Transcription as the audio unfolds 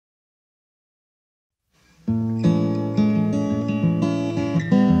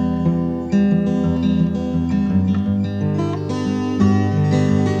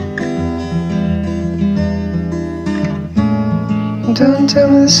Don't tell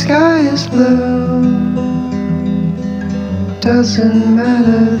me the sky is blue. Doesn't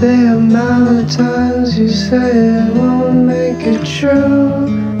matter the amount of times you say it won't make it true.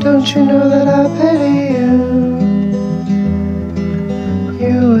 Don't you know that I pity you?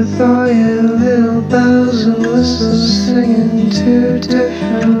 You with all your little bells and whistles singing two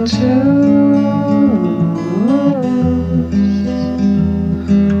different tunes.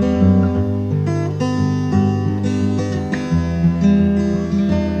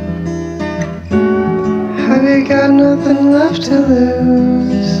 Have you got nothing left to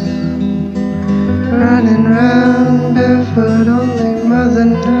lose? Running round barefoot, only mother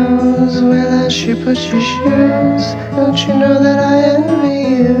knows where that she put your shoes. Don't you know that I envy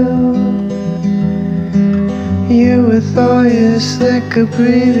you? You with all your slick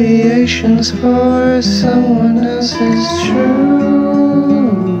abbreviations for someone else's truth.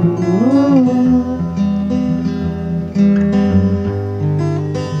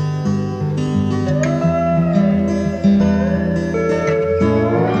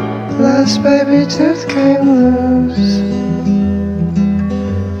 Last baby tooth came loose.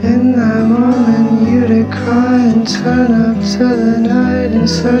 In that moment you'd cry and turn up to the night and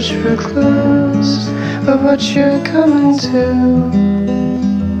search for clues of what you're coming to.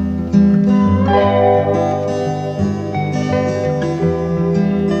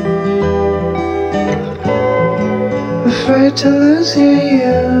 Afraid to lose your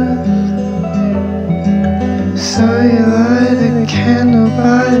youth, so you light a candle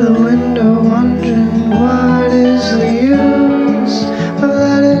by the window, wondering what is the use of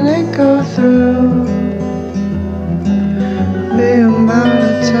letting it go through. The amount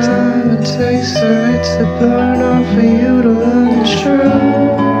of time it takes for it to burn off for you to learn the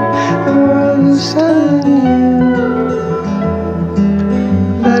truth. The world is telling you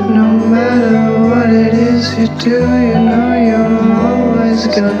that no matter what it is you do, you know you're always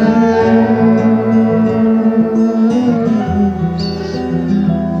gonna lose.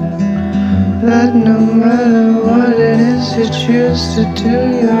 That no matter what it is you choose to do,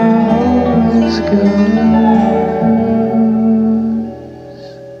 you're always gonna